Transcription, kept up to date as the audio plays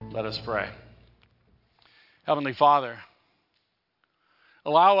Let us pray. Heavenly Father,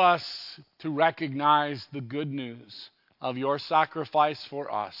 allow us to recognize the good news of your sacrifice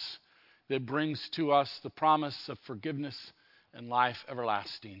for us that brings to us the promise of forgiveness and life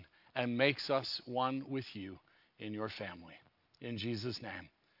everlasting and makes us one with you in your family. In Jesus' name,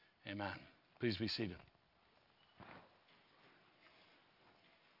 amen. Please be seated.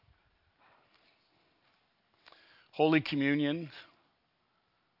 Holy Communion,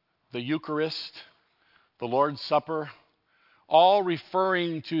 the Eucharist, the Lord's Supper, all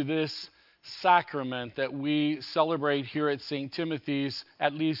referring to this sacrament that we celebrate here at St. Timothy's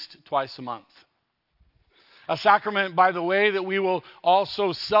at least twice a month. A sacrament, by the way, that we will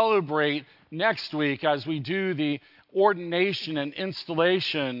also celebrate next week as we do the ordination and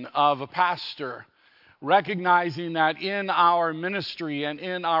installation of a pastor, recognizing that in our ministry and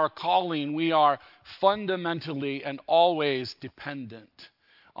in our calling, we are fundamentally and always dependent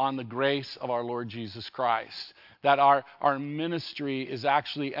on the grace of our Lord Jesus Christ. That our ministry is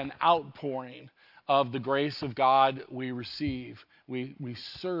actually an outpouring of the grace of God we receive. We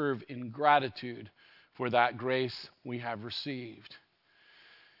serve in gratitude for that grace we have received.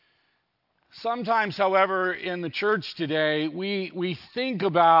 Sometimes, however, in the church today, we think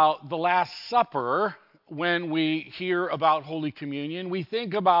about the Last Supper when we hear about Holy Communion. We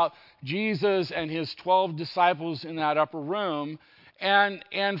think about Jesus and his 12 disciples in that upper room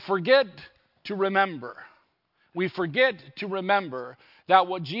and forget to remember. We forget to remember that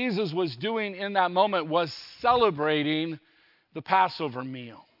what Jesus was doing in that moment was celebrating the Passover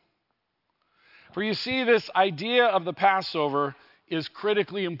meal. For you see, this idea of the Passover is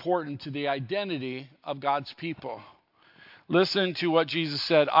critically important to the identity of God's people. Listen to what Jesus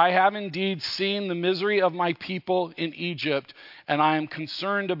said. I have indeed seen the misery of my people in Egypt, and I am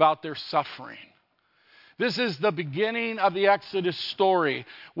concerned about their suffering. This is the beginning of the Exodus story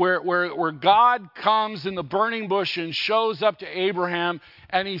where God comes in the burning bush and shows up to Abraham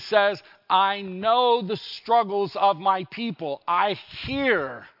and he says, I know the struggles of my people. I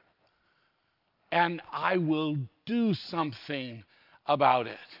hear and I will do something about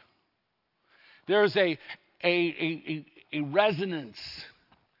it. There's a resonance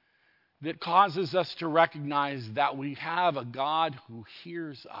that causes us to recognize that we have a God who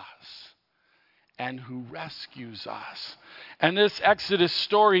hears us and who rescues us. And this Exodus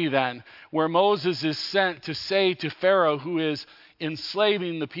story then, where Moses is sent to say to Pharaoh, who is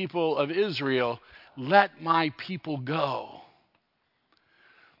enslaving the people of Israel, let my people go,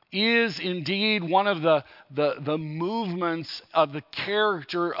 is indeed one of the movements of the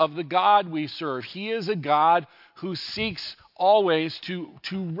character of the God we serve. He is a God who seeks always to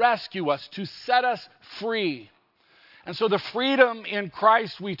rescue us, to set us free. And so the freedom in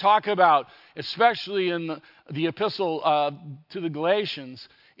Christ we talk about, especially in the epistle to the Galatians,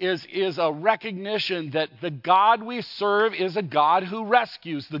 is a recognition that the God we serve is a God who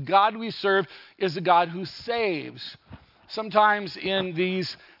rescues. The God we serve is a God who saves. Sometimes in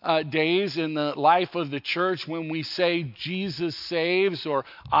these days in the life of the church, when we say Jesus saves or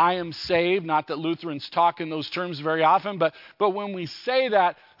I am saved, not that Lutherans talk in those terms very often, but when we say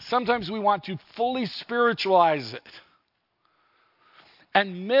that, sometimes we want to fully spiritualize it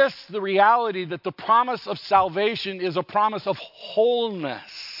and miss the reality that the promise of salvation is a promise of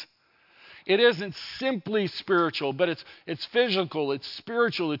wholeness. It isn't simply spiritual, but it's physical, it's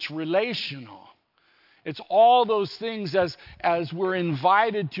spiritual, it's relational. It's all those things as we're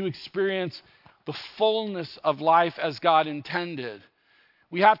invited to experience the fullness of life as God intended.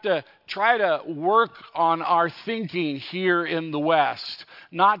 We have to try to work on our thinking here in the West,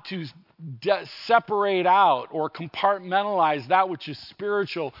 not to separate out or compartmentalize that which is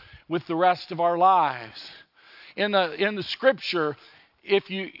spiritual with the rest of our lives. In the scripture, if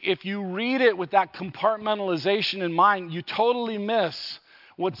you read it with that compartmentalization in mind, you totally miss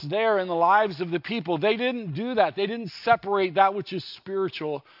what's there in the lives of the people. They didn't do that. They didn't separate that which is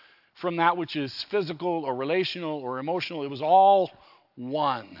spiritual from that which is physical or relational or emotional. It was all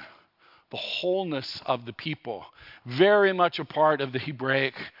one. The wholeness of the people. Very much a part of the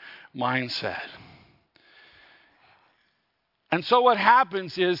Hebraic mindset. And so what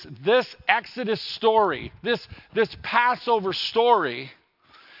happens is this Exodus story, this Passover story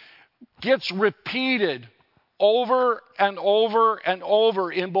gets repeated over and over and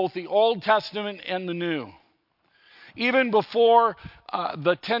over in both the Old Testament and the New. Even before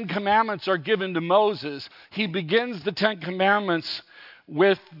the Ten Commandments are given to Moses, he begins the Ten Commandments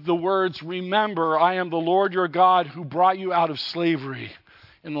with the words, remember, I am the Lord your God who brought you out of slavery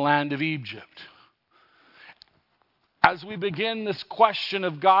in the land of Egypt. As we begin this question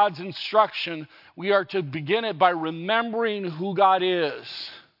of God's instruction, we are to begin it by remembering who God is.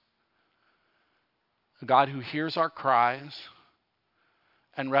 a God who hears our cries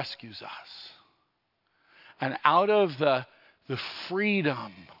and rescues us. And out of the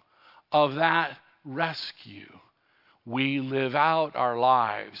freedom of that rescue, we live out our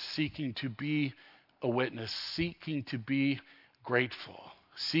lives seeking to be a witness, seeking to be grateful,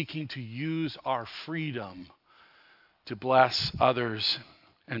 seeking to use our freedom to bless others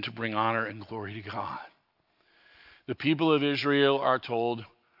and to bring honor and glory to God. The people of Israel are told,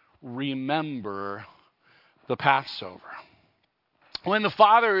 remember the Passover. When the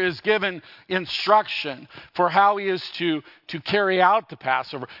Father is given instruction for how he is to carry out the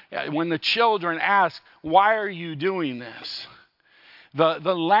Passover, when the children ask, why are you doing this?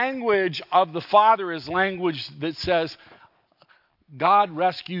 The language of the Father is language that says, God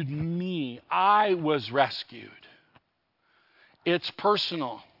rescued me. I was rescued. It's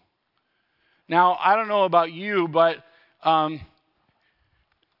personal. Now, I don't know about you, but I've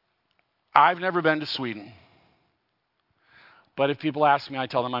never been to Sweden. But if people ask me, I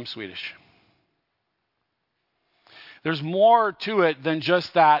tell them I'm Swedish. There's more to it than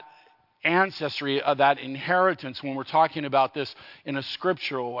just that ancestry, that inheritance when we're talking about this in a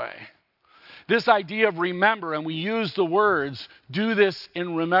scriptural way. This idea of remember, and we use the words, do this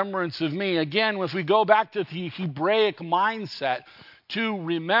in remembrance of me. Again, if we go back to the Hebraic mindset, to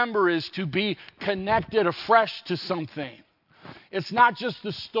remember is to be connected afresh to something. It's not just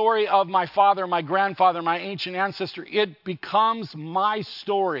the story of my father, my grandfather, my ancient ancestor. It becomes my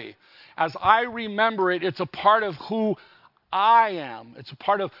story. As I remember it, it's a part of who I am. It's a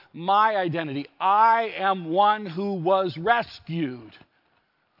part of my identity. I am one who was rescued.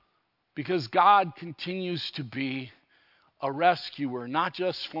 Because God continues to be a rescuer, not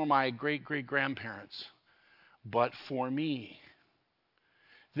just for my great-great-grandparents, but for me.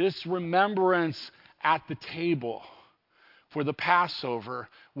 This remembrance at the table for the Passover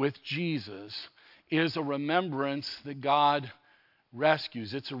with Jesus is a remembrance that God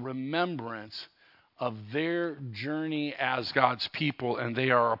rescues. It's a remembrance of their journey as God's people, and they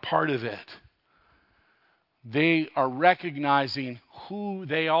are a part of it. They are recognizing who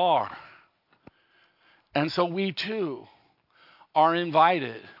they are. And so we too are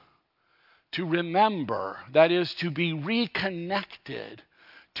invited to remember, that is, to be reconnected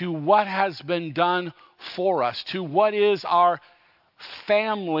to what has been done for us, to what is our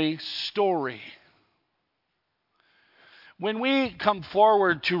family story. When we come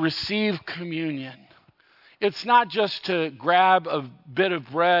forward to receive communion, it's not just to grab a bit of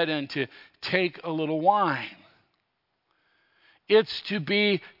bread and to take a little wine. It's to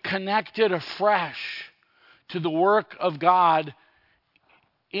be connected afresh to the work of God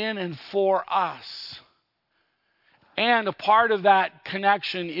in and for us. And a part of that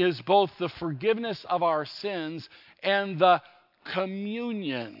connection is both the forgiveness of our sins and the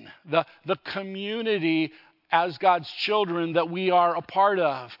communion, the community as God's children that we are a part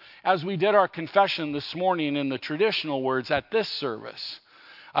of. As we did our confession this morning in the traditional words at this service,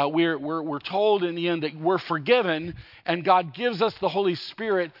 we're told in the end that we're forgiven, and God gives us the Holy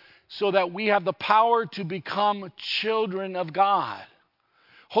Spirit so that we have the power to become children of God.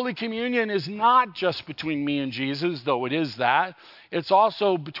 Holy Communion is not just between me and Jesus, though it is that. It's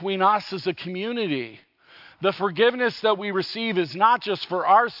also between us as a community. The forgiveness that we receive is not just for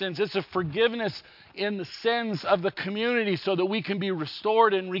our sins, it's a forgiveness in the sins of the community so that we can be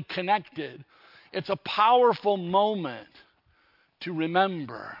restored and reconnected. It's a powerful moment to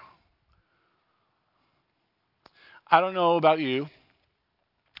remember. I don't know about you,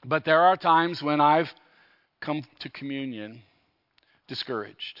 but there are times when I've come to communion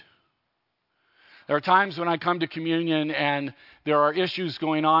discouraged. There are times when I come to communion and there are issues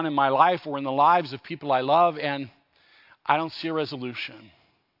going on in my life or in the lives of people I love, and I don't see a resolution.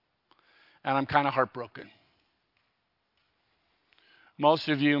 And I'm kind of heartbroken. Most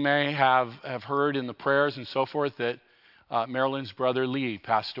of you may have heard in the prayers and so forth that Marilyn's brother Lee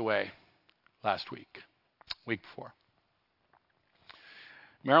passed away last week before.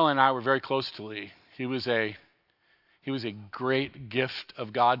 Marilyn and I were very close to Lee. He was a great gift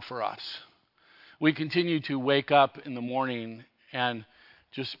of God for us. We continue to wake up in the morning and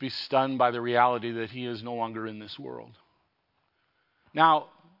just be stunned by the reality that he is no longer in this world. Now,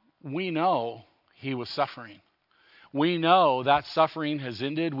 we know he was suffering. We know that suffering has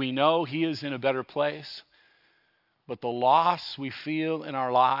ended. We know he is in a better place. But the loss we feel in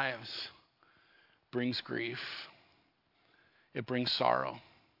our lives brings grief. It brings sorrow.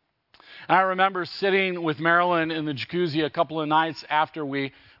 And I remember sitting with Marilyn in the jacuzzi a couple of nights after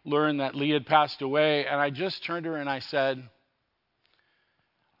we learned that Lee had passed away, and I just turned to her and I said,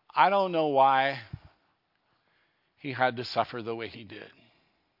 I don't know why he had to suffer the way he did.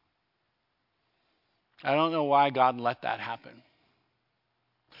 I don't know why God let that happen.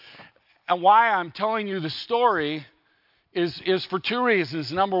 And why I'm telling you the story is for two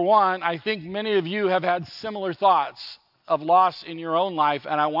reasons. Number one, I think many of you have had similar thoughts of loss in your own life,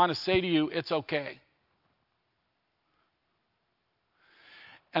 and I want to say to you, it's okay.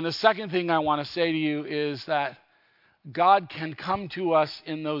 And the second thing I want to say to you is that God can come to us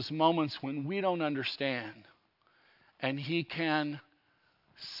in those moments when we don't understand, and He can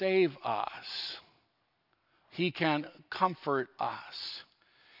save us. He can comfort us.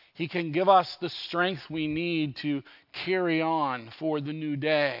 He can give us the strength we need to carry on for the new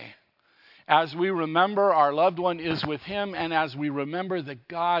day. As we remember our loved one is with Him, and as we remember that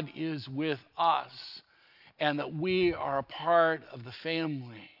God is with us, and that we are a part of the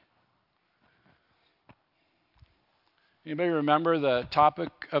family. Anybody remember the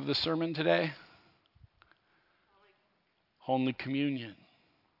topic of the sermon today? Holy Communion.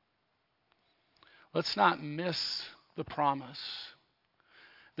 Let's not miss the promise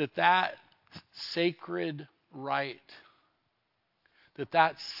that sacred rite,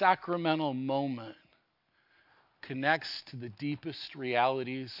 that sacramental moment connects to the deepest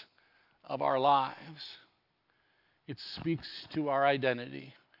realities of our lives. It speaks to our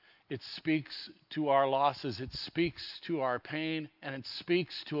identity. It speaks to our losses. It speaks to our pain. And it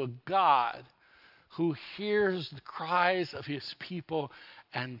speaks to a God who hears the cries of His people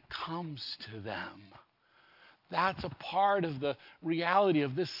and comes to them. That's a part of the reality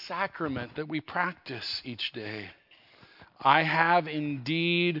of this sacrament that we practice each day. I have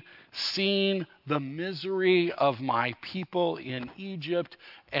indeed seen the misery of my people in Egypt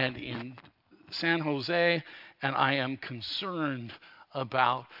and in San Jose, and I am concerned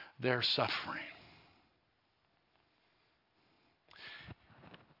about their suffering.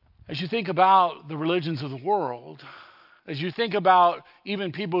 As you think about the religions of the world, as you think about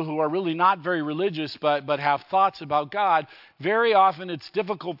even people who are really not very religious but have thoughts about God, very often it's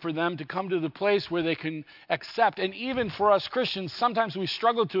difficult for them to come to the place where they can accept. And even for us Christians, sometimes we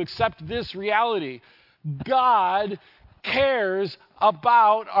struggle to accept this reality. God cares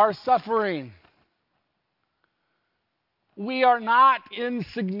about our suffering. We are not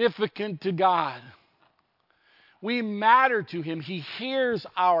insignificant to God. We matter to Him. He hears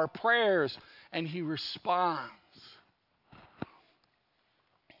our prayers and He responds.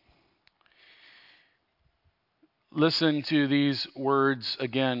 Listen to these words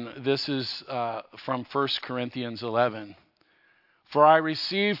again. This is from 1 Corinthians 11. For I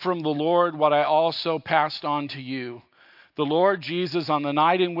received from the Lord what I also passed on to you. The Lord Jesus, on the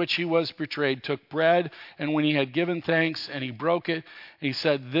night in which He was betrayed, took bread, and when He had given thanks, and He broke it, He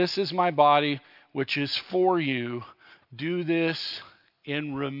said, "This is my body, which is for you. Do this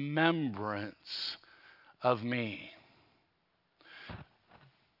in remembrance of me."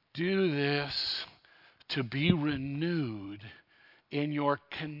 Do this to be renewed in your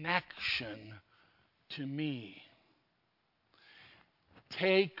connection to me.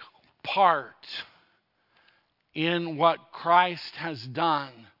 Take part in what Christ has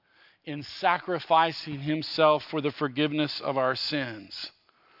done in sacrificing Himself for the forgiveness of our sins.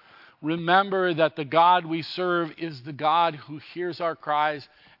 Remember that the God we serve is the God who hears our cries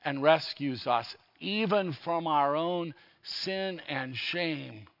and rescues us, even from our own sin and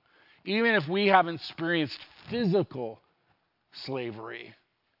shame. Even if we haven't experienced physical slavery,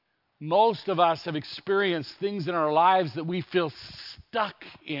 most of us have experienced things in our lives that we feel stuck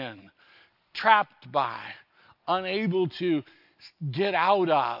in, trapped by, unable to get out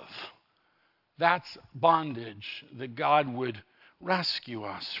of. That's bondage that God would rescue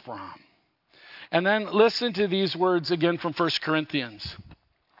us from. And then listen to these words again from 1 Corinthians.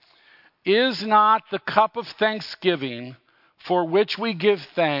 Is not the cup of thanksgiving for which we give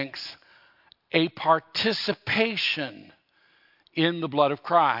thanks a participation in the blood of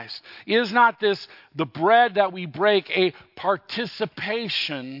Christ? Is not this, the bread that we break, a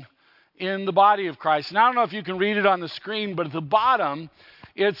participation in the body of Christ? And I don't know if you can read it on the screen, but at the bottom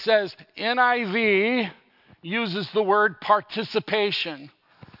it says, NIV uses the word participation.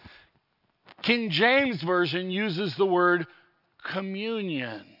 King James Version uses the word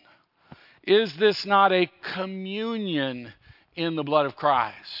communion. Is this not a communion in the blood of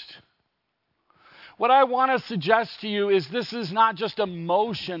Christ? What I want to suggest to you is this is not just a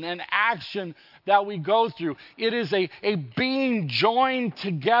motion, an action that we go through. It is a being joined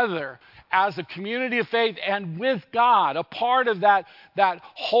together as a community of faith and with God. A part of that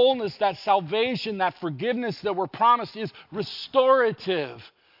wholeness, that salvation, that forgiveness that we're promised is restorative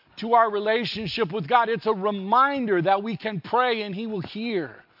to our relationship with God. It's a reminder that we can pray and He will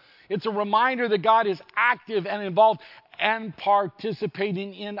hear. It's a reminder that God is active and involved and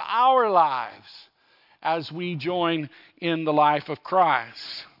participating in our lives. as we join in the life of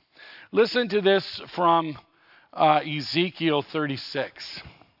Christ. Listen to this from Ezekiel 36.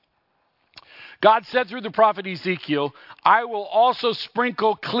 God said through the prophet Ezekiel, I will also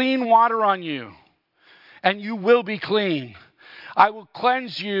sprinkle clean water on you, and you will be clean. I will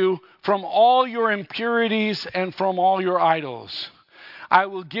cleanse you from all your impurities and from all your idols. I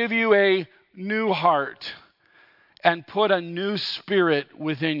will give you a new heart and put a new spirit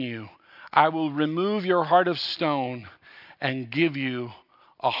within you. I will remove your heart of stone and give you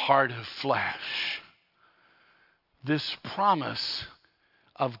a heart of flesh. This promise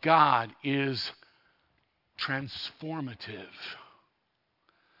of God is transformative.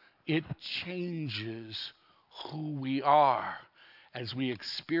 It changes who we are as we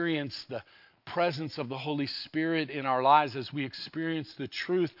experience the presence of the Holy Spirit in our lives, as we experience the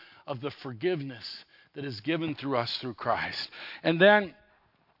truth of the forgiveness that is given through us through Christ. And then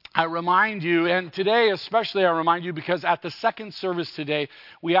I remind you, and today especially I remind you, because at the second service today,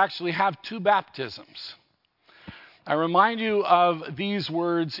 we actually have 2 baptisms. I remind you of these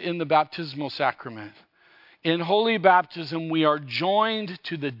words in the baptismal sacrament. In holy baptism, we are joined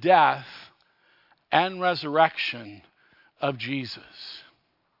to the death and resurrection of Jesus.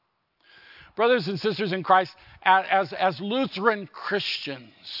 Brothers and sisters in Christ, as Lutheran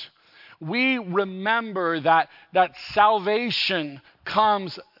Christians, we remember that salvation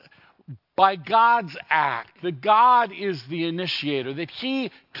comes by God's act, that God is the initiator, that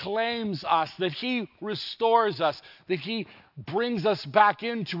He claims us, that He restores us, that He brings us back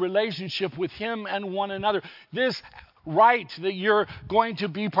into relationship with Him and one another. This rite that you're going to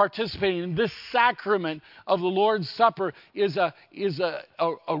be participating in, this sacrament of the Lord's Supper, is a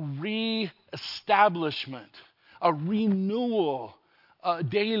re-establishment, a renewal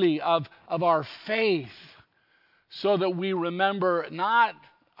daily of our faith, so that we remember not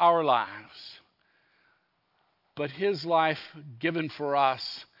our lives, but His life given for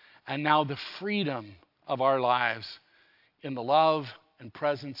us, and now the freedom of our lives in the love and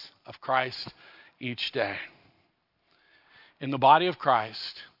presence of Christ each day. In the body of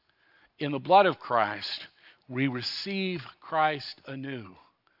Christ, in the blood of Christ, we receive Christ anew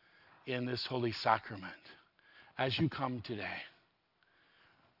in this holy sacrament. As you come today,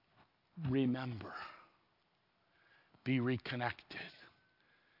 remember, be reconnected,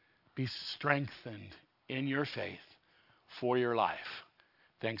 be strengthened in your faith for your life.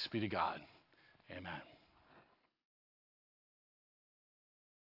 Thanks be to God. Amen.